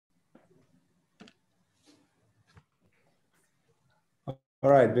All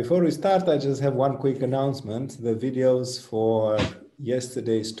right, before we start, I just have one quick announcement. The videos for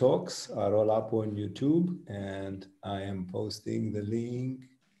yesterday's talks are all up on YouTube, and I am posting the link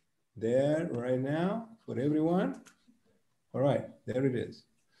there right now for everyone. All right, there it is.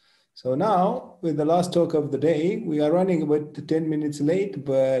 So now, with the last talk of the day, we are running about 10 minutes late,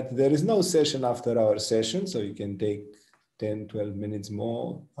 but there is no session after our session, so you can take 10, 12 minutes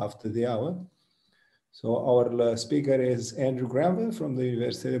more after the hour. So our speaker is Andrew Granville from the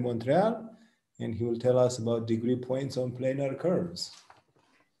University of Montreal, and he will tell us about degree points on planar curves.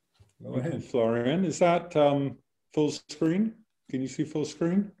 Go ahead. Florian, is that full screen? Can you see full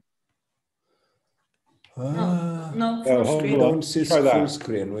screen? No, full screen. We don't see full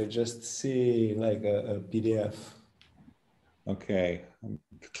screen. We just see like a PDF. Okay, I'm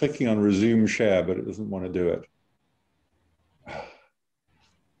clicking on resume share, but it doesn't want to do it.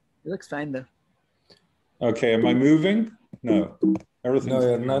 It looks fine though. Okay, am I moving? No. Everything's No,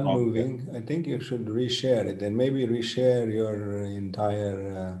 you're not moving. I think you should reshare it and maybe reshare your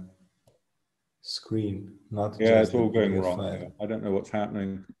entire screen. Not yeah, just it's all going PDF wrong. file. I don't know what's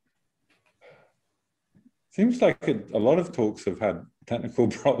happening. Seems like a lot of talks have had technical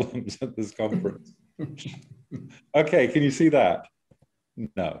problems at this conference. Okay, can you see that?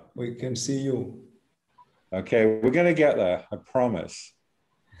 No. We can see you. Okay, we're going to get there, I promise.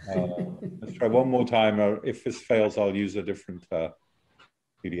 Let's try one more time. If this fails, I'll use a different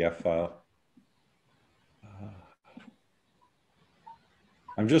PDF file.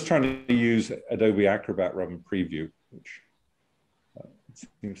 I'm just trying to use Adobe Acrobat rather than Preview, which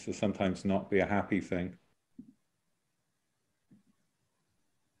seems to sometimes not be a happy thing.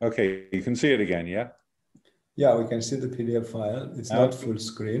 Okay, you can see it again, yeah? Yeah, we can see the PDF file. It's not full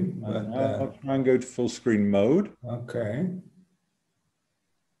screen, but I'll try and go to full screen mode. Okay.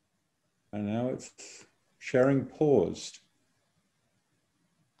 And now it's sharing paused.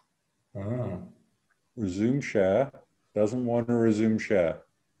 Resume share. Doesn't want to resume share.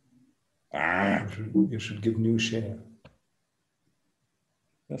 You should give new share.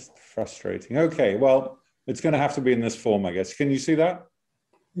 That's frustrating. Okay, well, it's going to have to be in this form, I guess. Can you see that?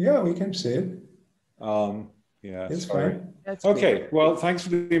 Yeah, we can see it. Yeah, it's sorry. fine. That's Okay, good. well, thanks for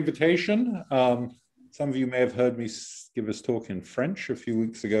the invitation. Some of you may have heard me give this talk in French a few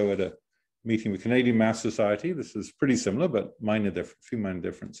weeks ago at a meeting with Canadian Math Society. This is pretty similar, but few minor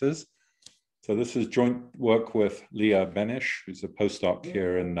differences. So this is joint work with Leah Benish, who's a postdoc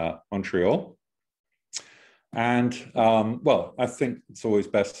here in Montreal. And well, I think it's always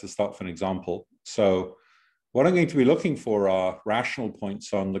best to start with an example. So what I'm going to be looking for are rational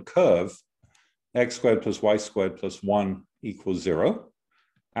points on the curve x squared plus y squared plus 1 equals 0.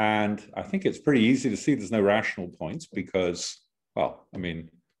 And I think it's pretty easy to see there's no rational points because, well, I mean,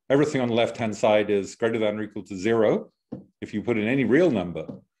 everything on the left-hand side is greater than or equal to 0 if you put in any real number.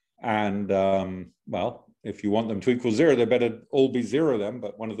 And, well, if you want them to equal 0, they better all be 0 then,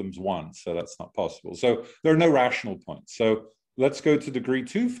 but one of them's 1, so that's not possible. So there are no rational points. So let's go to degree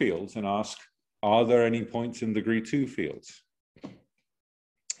 2 fields and ask, are there any points in degree 2 fields?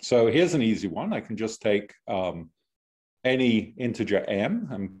 So here's an easy one. I can just take any integer m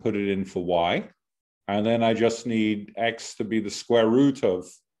and put it in for y. And then I just need x to be the square root of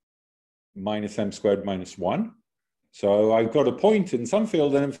minus m squared minus 1. So I've got a point in some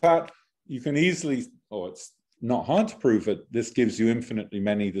field, and in fact, you can easily, or it's not hard to prove it, this gives you infinitely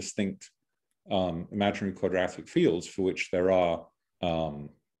many distinct imaginary quadratic fields for which there are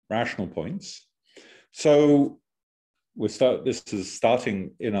rational points. So this is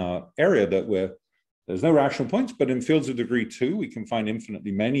starting in our area that there's no rational points, but in fields of degree 2, we can find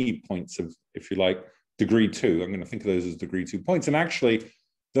infinitely many points of, if you like, degree 2. I'm going to think of those as degree 2 points. And actually,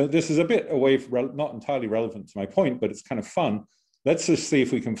 this is a bit away from, not entirely relevant to my point, but it's kind of fun. Let's just see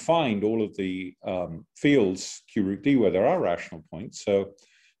if we can find all of the fields Q root D where there are rational points. So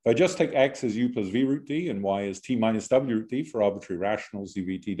if I just take x as u plus v root d and y as t minus w root d for arbitrary rationals, u,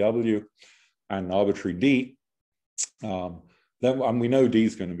 v, t, w, and arbitrary d, then we know d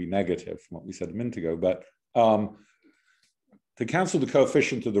is going to be negative from what we said a minute ago. But to cancel the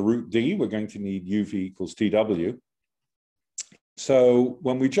coefficient of the root d, we're going to need uv equals tw. So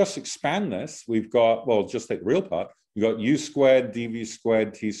when we just expand this, we've got, well, just take the real part. We've got u squared, dv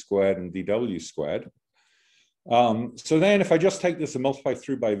squared, t squared, and dw squared. So then if I just take this and multiply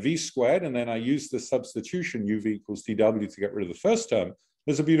through by v squared, and then I use the substitution uv equals tw to get rid of the first term,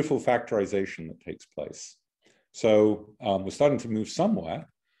 there's a beautiful factorization that takes place. So we're starting to move somewhere.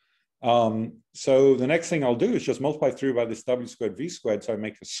 So the next thing I'll do is just multiply through by this w squared v squared, so I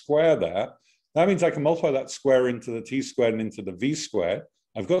make a square there. That means I can multiply that square into the t squared and into the v squared.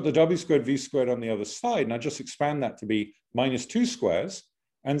 I've got the w squared v squared on the other side, and I just expand that to be minus 2 squares.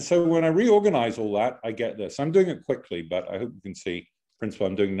 And so when I reorganize all that, I get this. I'm doing it quickly, but I hope you can see, in principle,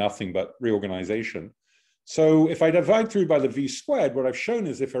 I'm doing nothing but reorganization. So if I divide through by the v squared, what I've shown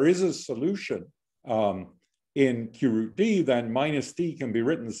is if there is a solution in Q root d, then minus d can be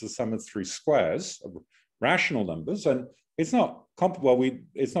written as the sum of 3 squares of rational numbers. And it's not,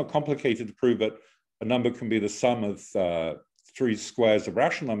 it's not complicated to prove that a number can be the sum of 3 squares of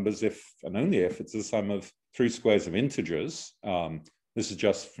rational numbers if and only if it's the sum of 3 squares of integers. This is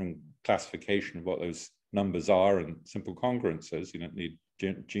just from classification of what those numbers are and simple congruences. You don't need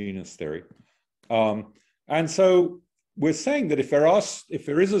genus theory. And so we're saying that if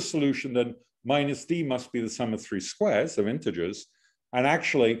there is a solution, then minus d must be the sum of 3 squares of integers. And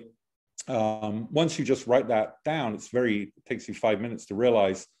actually, once you just write that down, it takes you 5 minutes to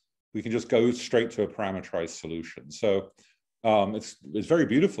realize we can just go straight to a parameterized solution. So it's very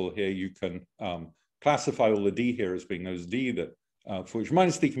beautiful here. You can classify all the d here as being those d that for which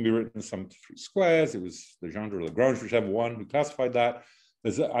minus d can be written as sum of 3 squares. It was Legendre or Lagrange, whichever one, who classified that.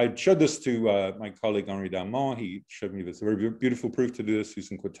 I showed this to my colleague Henri Darmon. He showed me this, a very beautiful proof to do this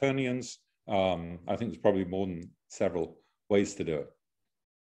using quaternions. I think there's probably more than several ways to do it.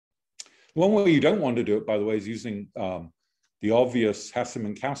 One way you don't want to do it, by the way, is using the obvious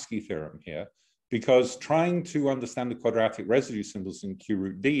Hasse-Minkowski theorem here, because trying to understand the quadratic residue symbols in Q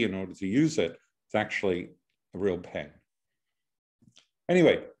root d in order to use it is actually a real pain.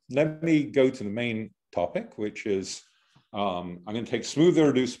 Anyway, let me go to the main topic, which is I'm going to take smooth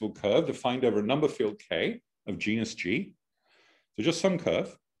irreducible curve defined over a number field K of genus G. So just some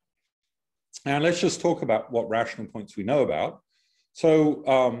curve. And let's just talk about what rational points we know about.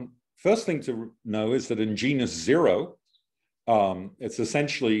 So first thing to know is that in genus 0, it's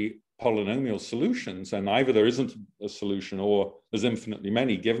essentially polynomial solutions, and either there isn't a solution or there's infinitely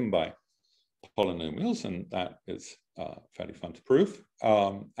many given by polynomials, and that is fairly fun to prove.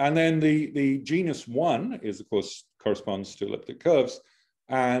 And then the genus 1 is, of course, corresponds to elliptic curves,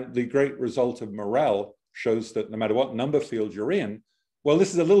 and the great result of Morel shows that no matter what number field you're in, well,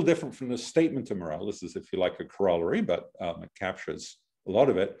 this is a little different from the statement of Morel. This is, if you like, a corollary, but it captures a lot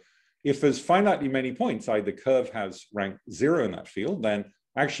of it. If there's finitely many points, the curve has rank 0 in that field, then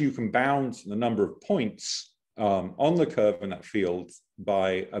actually you can bound the number of points on the curve in that field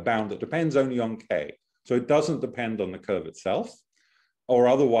by a bound that depends only on k. So it doesn't depend on the curve itself, or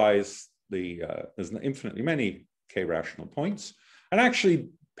otherwise there's infinitely many k rational points. And actually,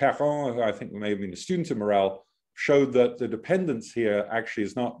 Perron, who I think may have been a student of Morel, showed that the dependence here actually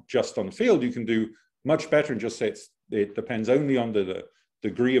is not just on the field. You can do much better and just say it depends only on the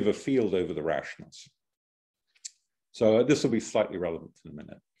degree of a field over the rationals. So this will be slightly relevant in a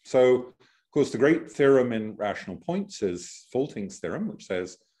minute. So, of course, the great theorem in rational points is Folting's theorem, which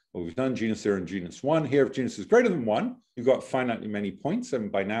says, well, we've done genus 0 and genus 1. Here, if genus is greater than 1, you've got finitely many points.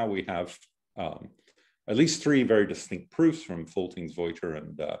 And by now we have at least 3 very distinct proofs from Folting's, Voiter,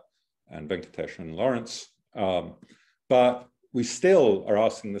 and Venkatesh and Lawrence. But we still are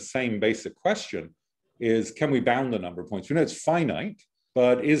asking the same basic question, is can we bound the number of points? We know it's finite,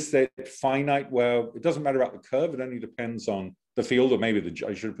 but is that finite where it doesn't matter about the curve, it only depends on the field, or maybe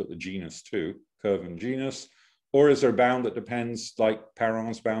I should have put the genus too, curve and genus, or is there a bound that depends, like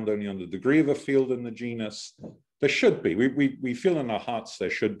Perron's bound, only on the degree of a field in the genus? There should be. We feel in our hearts there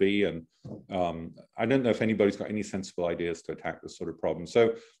should be, and I don't know if anybody's got any sensible ideas to attack this sort of problem.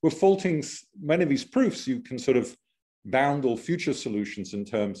 So with Folting's, many of these proofs, you can sort of bound all future solutions in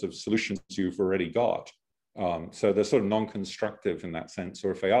terms of solutions you've already got. So they're sort of non-constructive in that sense,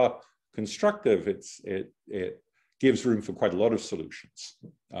 or if they are constructive, it gives room for quite a lot of solutions.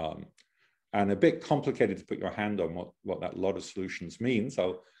 And a bit complicated to put your hand on what that lot of solutions means.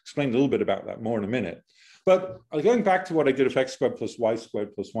 I'll explain a little bit about that more in a minute. But going back to what I did if x squared plus y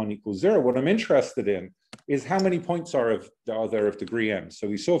squared plus 1 equals 0, what I'm interested in is how many points are there of degree m. So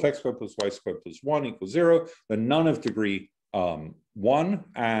we saw if x squared plus y squared plus 1 equals 0, then none of degree 1,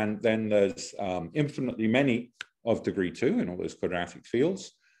 and then there's infinitely many of degree 2 in all those quadratic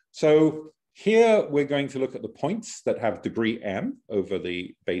fields. So here we're going to look at the points that have degree m over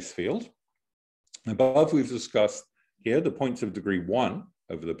the base field. Above, we've discussed here the points of degree 1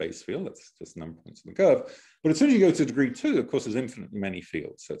 over the base field. That's just the number of points in the curve. But as soon as you go to degree 2, of course, there's infinitely many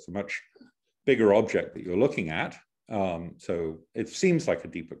fields. So it's a much bigger object that you're looking at. So it seems like a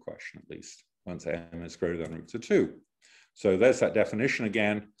deeper question, at least, once m is greater than root of 2. So there's that definition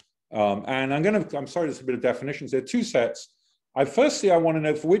again. And I'm sorry, there's a bit of definitions. There are 2 sets. Firstly, I want to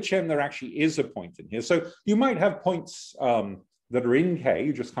know for which m there actually is a point in here. So you might have points that are in K,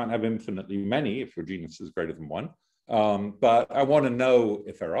 you just can't have infinitely many if your genus is greater than 1. But I want to know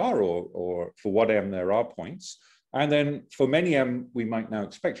if there are, or for what m there are points. And then for many m, we might now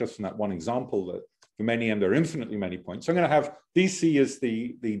expect, just from that one example, that for many m, there are infinitely many points. So I'm going to have DC as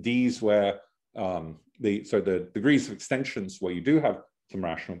the Ds where, the degrees of extensions where you do have some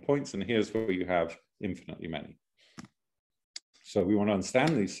rational points, and here's where you have infinitely many. So we want to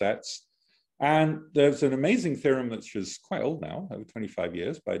understand these sets. And there's an amazing theorem that's just quite old now, over 25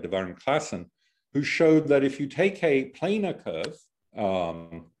 years, by De Waal and Claassen, who showed that if you take a planar curve,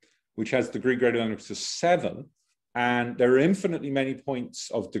 which has degree greater than or equal to 7, and there are infinitely many points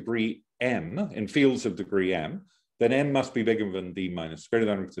of degree m in fields of degree m, then m must be bigger than d minus, greater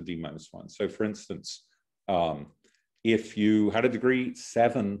than or equal to d minus 1. So for instance, if you had a degree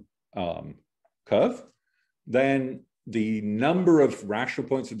 7 curve, then the number of rational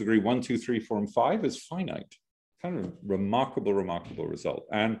points of degree 1, 2, 3, 4, and 5 is finite. Kind of remarkable, remarkable result.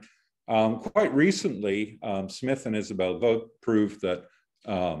 And quite recently, Smith and Isabelle Vogt proved that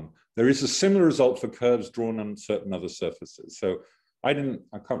there is a similar result for curves drawn on certain other surfaces. So I can't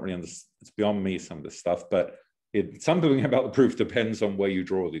really understand, it's beyond me, some of this stuff, but something about the proof depends on where you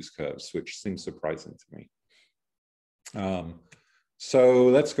draw these curves, which seems surprising to me. So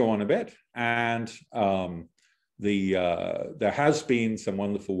let's go on a bit. And there has been some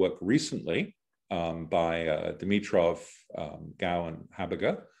wonderful work recently by Dimitrov, Gao, and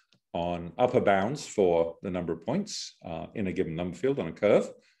Habiger on upper bounds for the number of points in a given number field on a curve.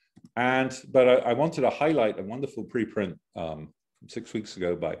 But I wanted to highlight a wonderful preprint from 6 weeks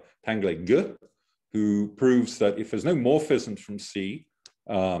ago by Tangley Ge, who proves that if there's no morphism from C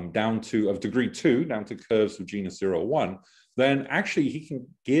down to of degree 2 down to curves of genus 0 or 1, then actually he can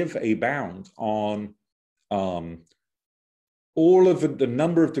give a bound on all of the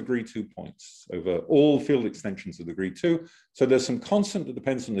number of degree 2 points over all field extensions of degree 2. So there's some constant that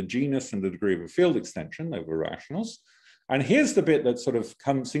depends on the genus and the degree of a field extension over rationals. And here's the bit that sort of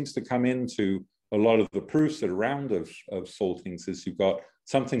seems to come into a lot of the proofs that are around of saltings, is you've got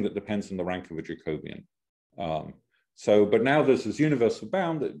something that depends on the rank of a Jacobian. But now there's this universal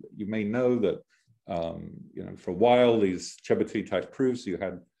bound that you may know that, for a while, these Chebyshev type proofs, you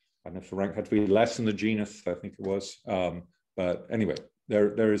had, I don't know if the rank had to be less than the genus, I think it was. But anyway,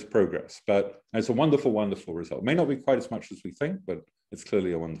 there is progress. But it's a wonderful, wonderful result. It may not be quite as much as we think, but it's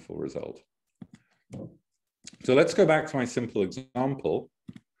clearly a wonderful result. So let's go back to my simple example.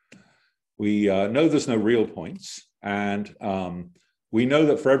 We know there's no real points. And we know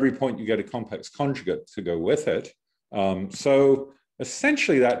that for every point, you get a complex conjugate to go with it. So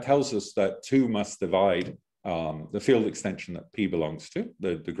essentially, that tells us that 2 must divide the field extension that P belongs to,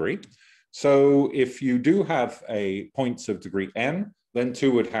 the degree. So if you do have points of degree n, then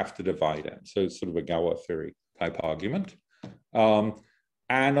 2 would have to divide n. So it's sort of a Galois theory type argument.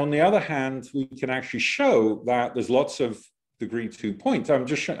 And on the other hand, we can actually show that there's lots of degree 2 points. I want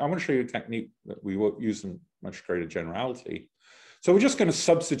to show you a technique that we will use in much greater generality. So we're just going to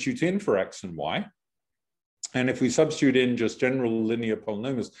substitute in for x and y. And if we substitute in just general linear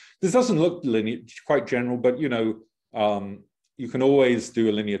polynomials, this doesn't look linear, quite general, but you can always do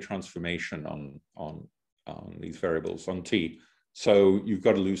a linear transformation on these variables on t. So you've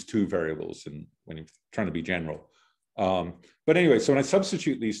got to lose 2 variables when you're trying to be general. But anyway, so when I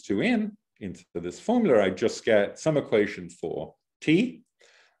substitute these 2 into this formula, I just get some equation for t.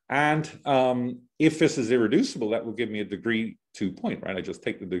 And if this is irreducible, that will give me a degree 2 point, right? I just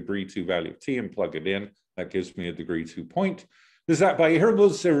take the degree 2 value of t and plug it in. That gives me a degree 2 point. There's that by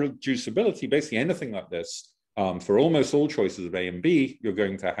irreducibility, basically anything like this, for almost all choices of A and B, you're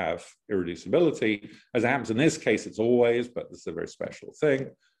going to have irreducibility. As it happens in this case, it's always, but this is a very special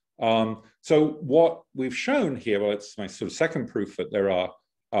thing. So what we've shown here, well, it's my sort of second proof that there are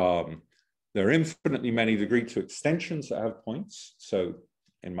infinitely many degree 2 extensions that have points. So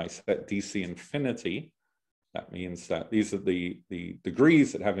in my set DC infinity, that means that these are the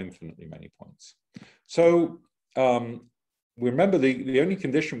degrees that have infinitely many points. So remember the only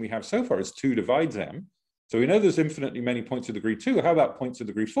condition we have so far is 2 divides m. So we know there's infinitely many points of degree 2. How about points of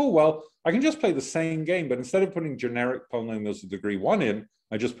degree 4? Well, I can just play the same game, but instead of putting generic polynomials of degree 1 in,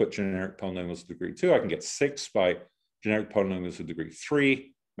 I just put generic polynomials of degree 2. I can get 6 by generic polynomials of degree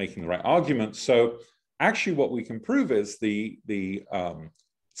 3, making the right argument. So actually what we can prove is the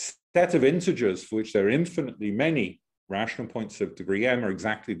set of integers for which there are infinitely many rational points of degree m are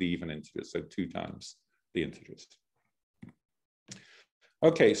exactly the even integers, so 2 times the integers.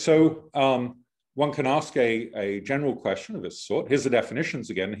 Okay, so one can ask a general question of this sort. Here's the definitions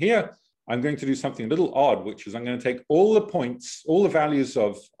again. Here, I'm going to do something a little odd, which is I'm going to take all the points, all the values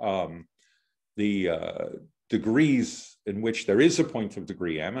of the degrees in which there is a point of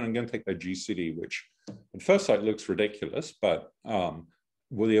degree m, and I'm going to take their GCD, which at first sight looks ridiculous, but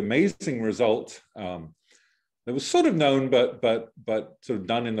with the amazing result that was sort of known, but sort of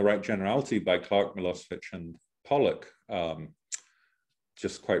done in the right generality by Clark, Milosevic, and Pollock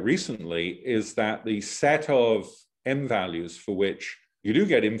just quite recently, is that the set of m values for which you do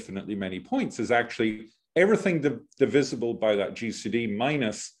get infinitely many points is actually everything divisible by that GCD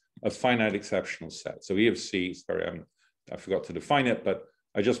minus a finite exceptional set. So E of C, sorry, I forgot to define it, but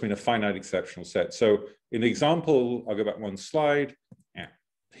I just mean a finite exceptional set. So in the example, I'll go back one slide. Yeah.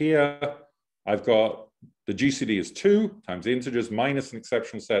 Here, I've got the GCD is 2 times the integers minus an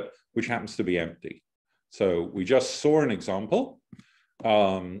exceptional set, which happens to be empty. So we just saw an example.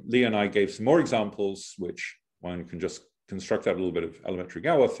 Leah and I gave some more examples, which one can just construct out a little bit of elementary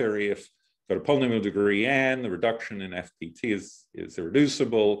Galois theory. If you've got a polynomial degree n, the reduction in FPT is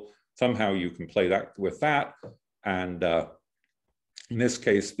irreducible. Somehow you can play that with that. And in this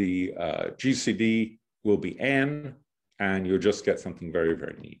case, the GCD will be n, and you'll just get something very,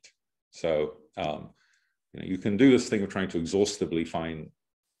 very neat. So you can do this thing of trying to exhaustively find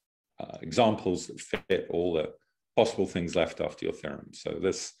examples that fit all the possible things left after your theorem. So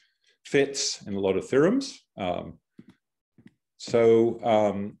this fits in a lot of theorems.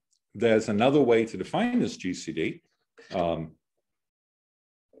 There's another way to define this GCD.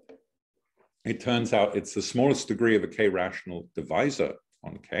 It turns out it's the smallest degree of a k-rational divisor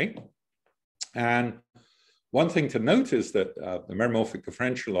on k. And one thing to note is that the meromorphic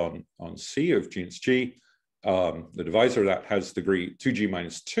differential on C of genus G, the divisor of that has degree 2g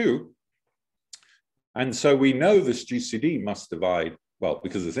minus 2. And so we know this GCD must divide, well,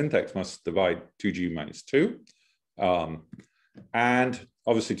 because this index must divide 2g minus 2. And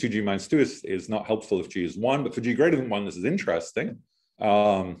obviously 2g minus 2 is not helpful if g is 1, but for g greater than 1, this is interesting.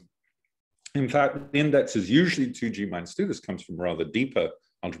 In fact, the index is usually 2g minus 2. This comes from a rather deeper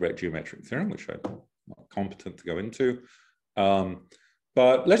algebraic geometric theorem, which I'm not competent to go into.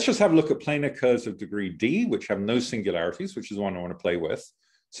 But let's just have a look at planar curves of degree d, which have no singularities, which is the one I want to play with.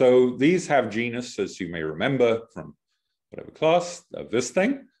 So these have genus, as you may remember from whatever class, of this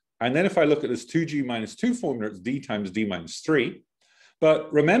thing. And then if I look at this 2g minus 2 formula, it's d times d minus 3.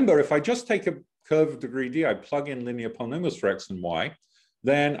 But remember, if I just take a curve of degree d, I plug in linear polynomials for x and y,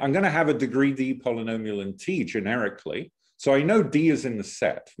 then I'm going to have a degree d polynomial in T generically. So I know d is in the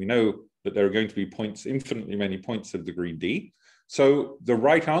set. We know that there are going to be points, infinitely many points of degree d. So the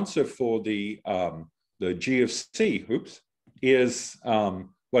right answer for the g of c, is, well,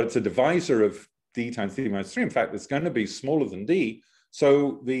 it's a divisor of d times d minus 3. In fact, it's going to be smaller than d.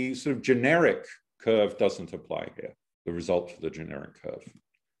 So the sort of generic curve doesn't apply here, the result for the generic curve.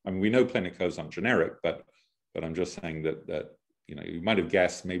 I mean, we know planar curves aren't generic, but I'm just saying that you might have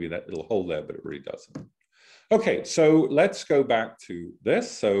guessed maybe that it'll hold there, but it really doesn't. Okay, so let's go back to this.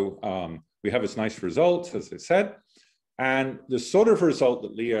 So we have this nice result, as I said. And the sort of result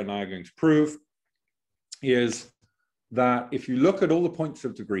that Leah and I are going to prove is that if you look at all the points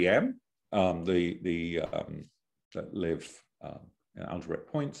of degree m, that live in algebraic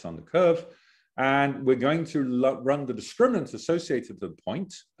points on the curve, and we're going to run the discriminant associated to the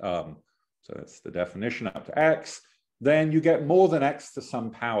point, so that's the definition up to x, then you get more than x to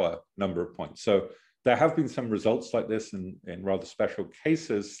some power number of points. So there have been some results like this in rather special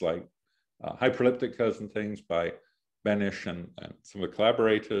cases, like hyperelliptic curves and things by Benish and some of the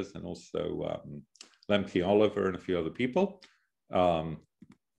collaborators, and also Lemke, Oliver, and a few other people. Let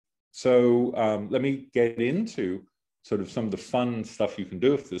me get into sort of some of the fun stuff you can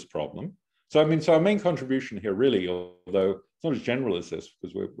do with this problem. So I mean, so our main contribution here really, although it's not as general as this,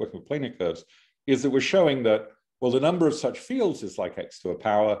 because we're working with planar curves, is that we're showing that, well, the number of such fields is like x to a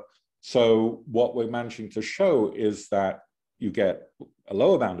power. So what we're managing to show is that you get a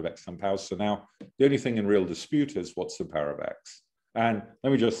lower bound of x some power. So now the only thing in real dispute is what's the power of x. And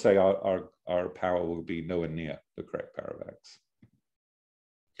let me just say our power will be nowhere near the correct power of x.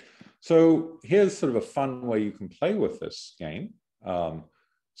 So here's sort of a fun way you can play with this game.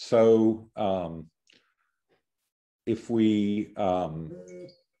 If we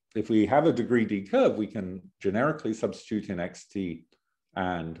have a degree d curve, we can generically substitute in xt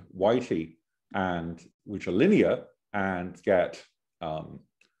and yt, and which are linear, and get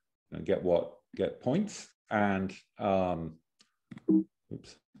points. And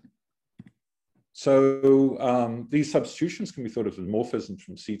these substitutions can be thought of as morphisms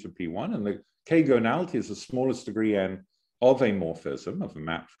from C to P1, and the k-gonality is the smallest degree n of a morphism, of a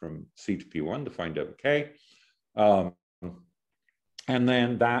map from C to P1 defined over k. And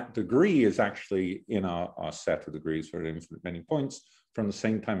then that degree is actually in our set of degrees for infinite many points from the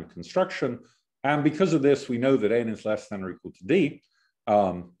same time of construction. And because of this, we know that n is less than or equal to d.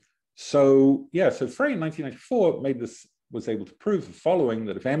 So Frey in 1994 was able to prove the following,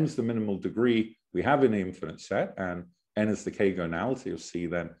 that if m is the minimal degree we have an infinite set, and n is the k-gonality of C,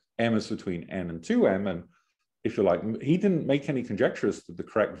 then m is between n and 2m. And if you like, he didn't make any conjecture as to the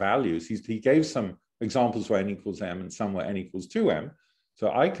correct values. He gave some examples where n equals m and some where n equals 2m.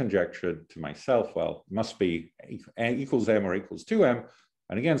 So I conjectured to myself, well, it must be n equals m or equals 2m.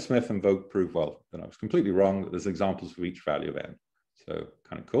 And again, Smith and Vogt proved, well, that I was completely wrong, that there's examples for each value of n. So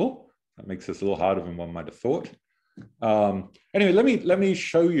kind of cool. That makes this a little harder than one might have thought. Anyway, let me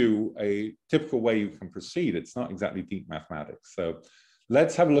show you a typical way you can proceed. It's not exactly deep mathematics. So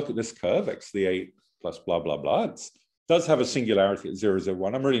let's have a look at this curve, x to the 8 plus blah, blah, blah. It does have a singularity at 0, 0,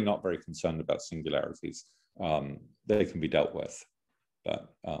 1. I'm really not very concerned about singularities. They can be dealt with, but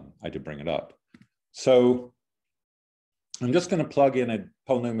I did bring it up. So I'm just going to plug in a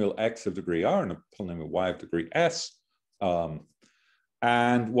polynomial x of degree r and a polynomial y of degree s.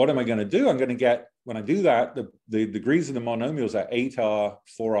 And what am I going to do? I'm going to get, when I do that, the degrees of the monomials are 8r,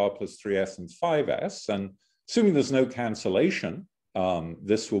 4r plus 3s, and 5s. And assuming there's no cancellation,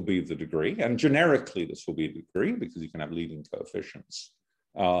 this will be the degree. And generically, this will be the degree because you can have leading coefficients.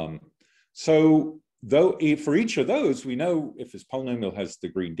 So though for each of those, we know if this polynomial has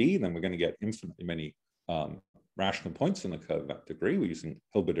degree d, then we're going to get infinitely many rational points in the curve of that degree. We're using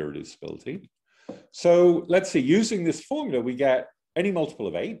Hilbert irreducibility. So let's see, using this formula, we get any multiple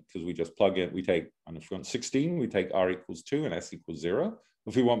of 8, because we just plug in, we take, and if we want 16, we take r equals 2 and s equals 0.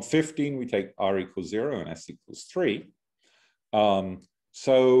 If we want 15, we take r equals 0 and s equals 3.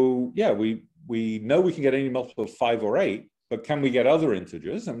 So yeah, we know we can get any multiple of 5 or 8, but can we get other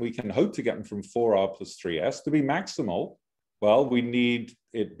integers? And we can hope to get them from 4r plus 3s. To be maximal, well, we need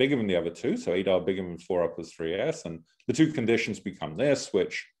it bigger than the other two, so 8r bigger than 4r plus 3s, and the two conditions become this,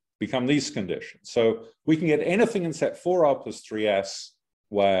 which become these conditions. So we can get anything in set 4r plus 3s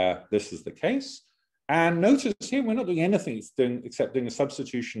where this is the case. And notice here, we're not doing anything except doing a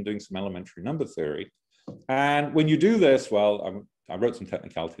substitution, doing some elementary number theory. And when you do this, well, I wrote some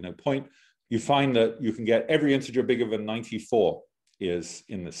technicality, no point, you find that you can get every integer bigger than 94 is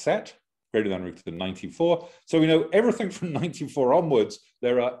in the set, greater than or equal to 94. So we know everything from 94 onwards,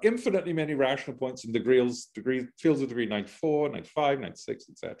 there are infinitely many rational points in fields of degree 94, 95, 96,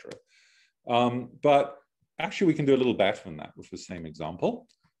 etc. But actually, we can do a little better than that with the same example.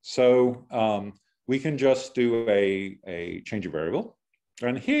 So we can just do a change of variable.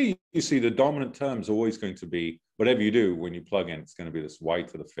 And here you see the dominant term is always going to be, whatever you do when you plug in, it's going to be this y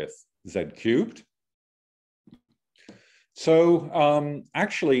to the 5th z cubed. So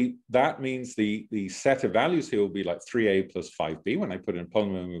actually, that means the set of values here will be like 3a plus 5b when I put in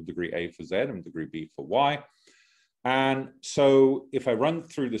polynomial of degree a for z and degree b for y. And so if I run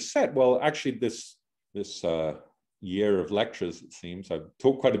through the set, well, actually this year of lectures, it seems, I've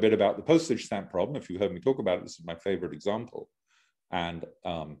talked quite a bit about the postage stamp problem. If you heard me talk about it, this is my favorite example. And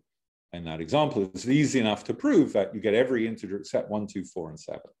in that example, it's easy enough to prove that you get every integer except 1, 2, 4, and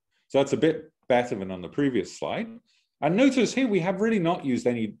 7. So that's a bit better than on the previous slide. And notice here, we have really not used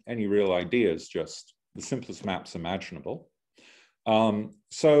any real ideas, just the simplest maps imaginable.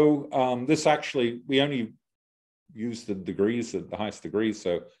 This actually, we only use the degrees at the highest degrees,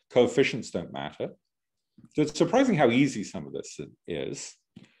 so coefficients don't matter. So it's surprising how easy some of this is.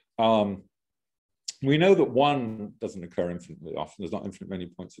 We know that 1 doesn't occur infinitely often. There's not infinite many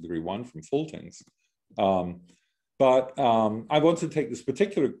points of degree 1 from Faltings. But I want to take this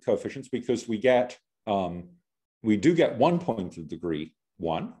particular coefficients because we do get 1 point of degree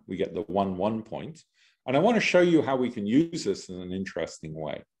 1. We get the 1, 1 point. And I want to show you how we can use this in an interesting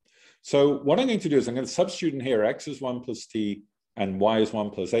way. So what I'm going to do is I'm going to substitute in here x is 1 plus t and y is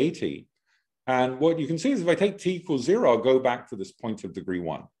 1 plus at. And what you can see is if I take t equals 0, I'll go back to this point of degree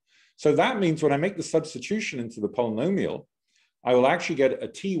 1. So that means when I make the substitution into the polynomial, I will actually get a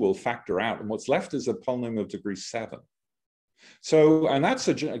t will factor out. And what's left is a polynomial of degree 7. So, and that's,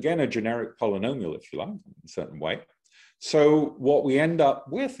 again, a generic polynomial, if you like, in a certain way. So what we end up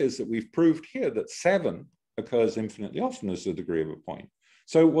with is that we've proved here that 7 occurs infinitely often as the degree of a point.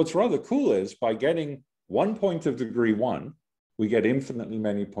 So what's rather cool is by getting 1 point of degree 1, we get infinitely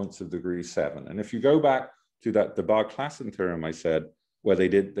many points of degree 7. And if you go back to that the Bar-Klassen theorem I said, where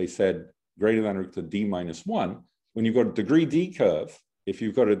they said greater than or equal to d minus 1, when you've got a degree d curve, if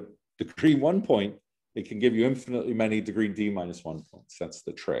you've got a degree 1 point, it can give you infinitely many degree d minus 1 points. That's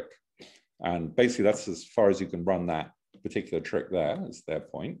the trick. And basically, that's as far as you can run that particular trick there, is their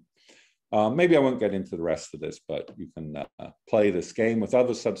point. Maybe I won't get into the rest of this, but you can play this game with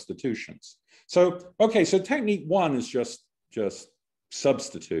other substitutions. So, okay, so technique 1 is just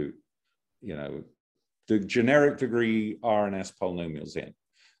substitute, the generic degree R and S polynomials in.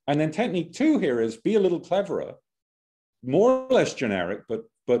 And then technique 2 here is be a little cleverer, more or less generic, but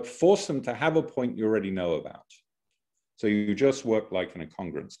but force them to have a point you already know about. So you just work like in a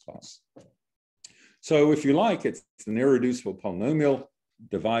congruence class. So if you like, it's an irreducible polynomial,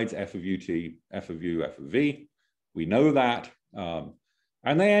 divides f of ut, f of u, f of v. We know that.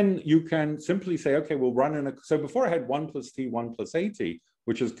 And then you can simply say, okay, we'll run in a, so before I had 1 plus t, 1 plus at,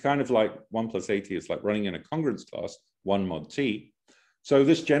 which is kind of like 1 plus at is like running in a congruence class, 1 mod t. So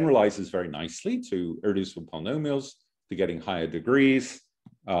this generalizes very nicely to irreducible polynomials, to getting higher degrees.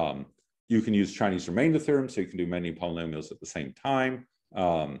 You can use Chinese remainder theorem, so you can do many polynomials at the same time.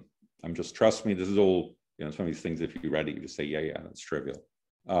 Just trust me, this is all, you know, some of these things, if you read it, you just say, yeah, that's trivial.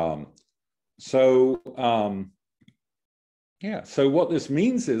 Yeah, so what this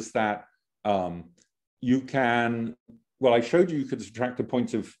means is that you can, well, I showed you could subtract a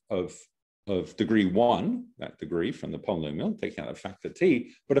point of degree 1, that degree from the polynomial, taking out a factor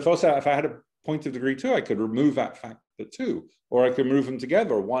t. But if I had a point of degree 2, I could remove that factor 2, or I could move them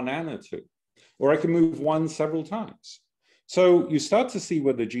together, 1 and a 2, or I can move 1 several times. So you start to see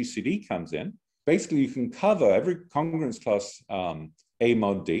where the GCD comes in. Basically, you can cover every congruence class A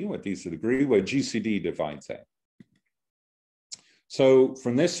mod D, where D is the degree, where GCD divides A. So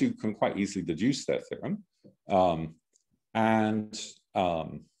from this, you can quite easily deduce their theorem. I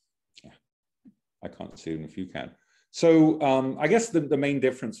can't see it if you can. So I guess the main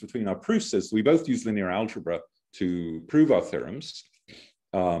difference between our proofs is we both use linear algebra to prove our theorems.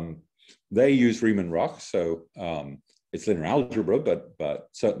 They use Riemann-Roch, so it's linear algebra, but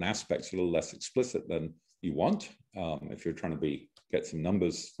certain aspects are a little less explicit than you want if you're trying to get some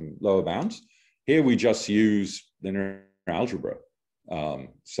numbers, some lower bounds. Here we just use linear algebra.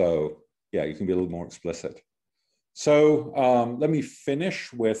 So yeah, you can be a little more explicit. So let me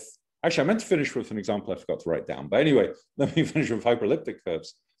finish with, actually I meant to finish with an example I forgot to write down, but anyway, let me finish with hyperelliptic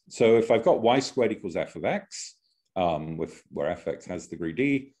curves. So if I've got y squared equals f of x, where fx has degree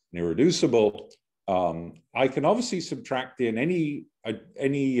d, and irreducible, I can obviously subtract in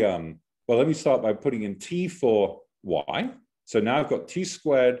well, let me start by putting in t for y. So now I've got t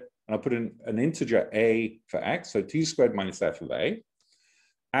squared, and I'll put in an integer a for x, so t squared minus f of a.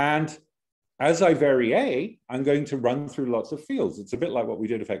 And as I vary a, I'm going to run through lots of fields. It's a bit like what we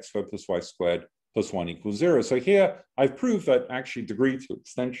did with x squared plus y squared plus 1 equals 0. So here I've proved that actually degree 2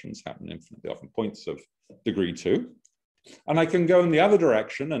 extensions happen infinitely often, points of degree 2. And I can go in the other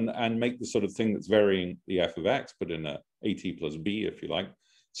direction and make the sort of thing that's varying the f of x, but in a at plus b, if you like.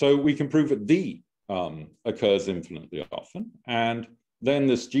 So we can prove that d occurs infinitely often. And then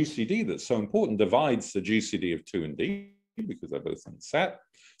this GCD that's so important divides the GCD of 2 and d, because they're both in set.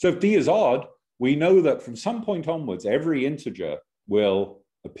 So if d is odd, we know that from some point onwards, every integer will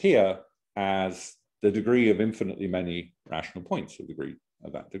appear as the degree of infinitely many rational points, the degree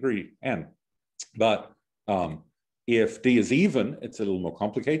of that degree n. But if d is even, it's a little more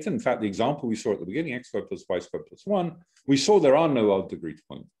complicated. In fact, the example we saw at the beginning, x squared plus y squared plus 1, we saw there are no odd degree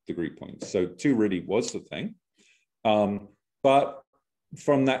points. So 2 really was the thing. But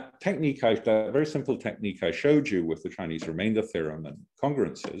from that technique, that very simple technique I showed you with the Chinese remainder theorem and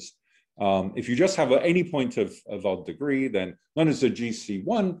congruences, if you just have any point of odd degree, then not as a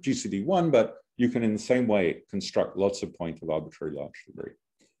GCD1, but you can in the same way construct lots of points of arbitrary large degree.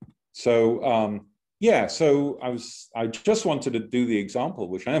 So yeah, so I just wanted to do the example,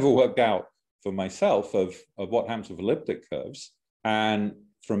 which I never worked out for myself, of what happens with elliptic curves. And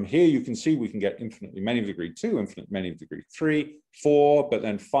from here, you can see we can get infinitely many of degree 2, infinitely many of degree 3, 4, but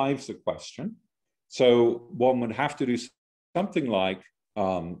then 5's the question. So one would have to do something like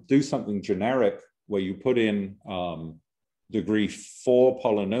do something generic where you put in degree 4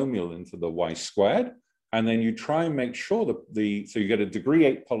 polynomial into the y squared, and then you try and make sure that so you get a degree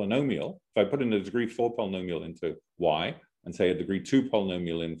 8 polynomial. If I put in a degree 4 polynomial into y and say a degree 2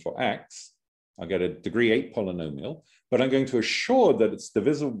 polynomial in for x, I'll get a degree 8 polynomial, but I'm going to assure that it's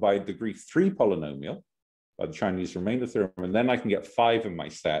divisible by a degree 3 polynomial by the Chinese remainder theorem, and then I can get 5 in my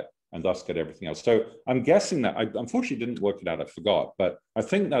set and thus get everything else. So I'm guessing that, I unfortunately didn't work it out, I forgot, but I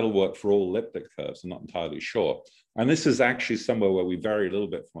think that'll work for all elliptic curves. I'm not entirely sure. And this is actually somewhere where we vary a little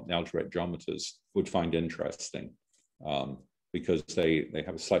bit from what the algebraic geometers would find interesting, because they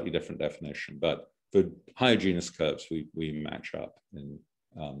have a slightly different definition. But for higher genus curves, we match up in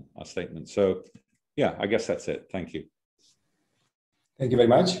our statement. So yeah, I guess that's it. Thank you. Thank you very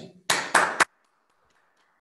much.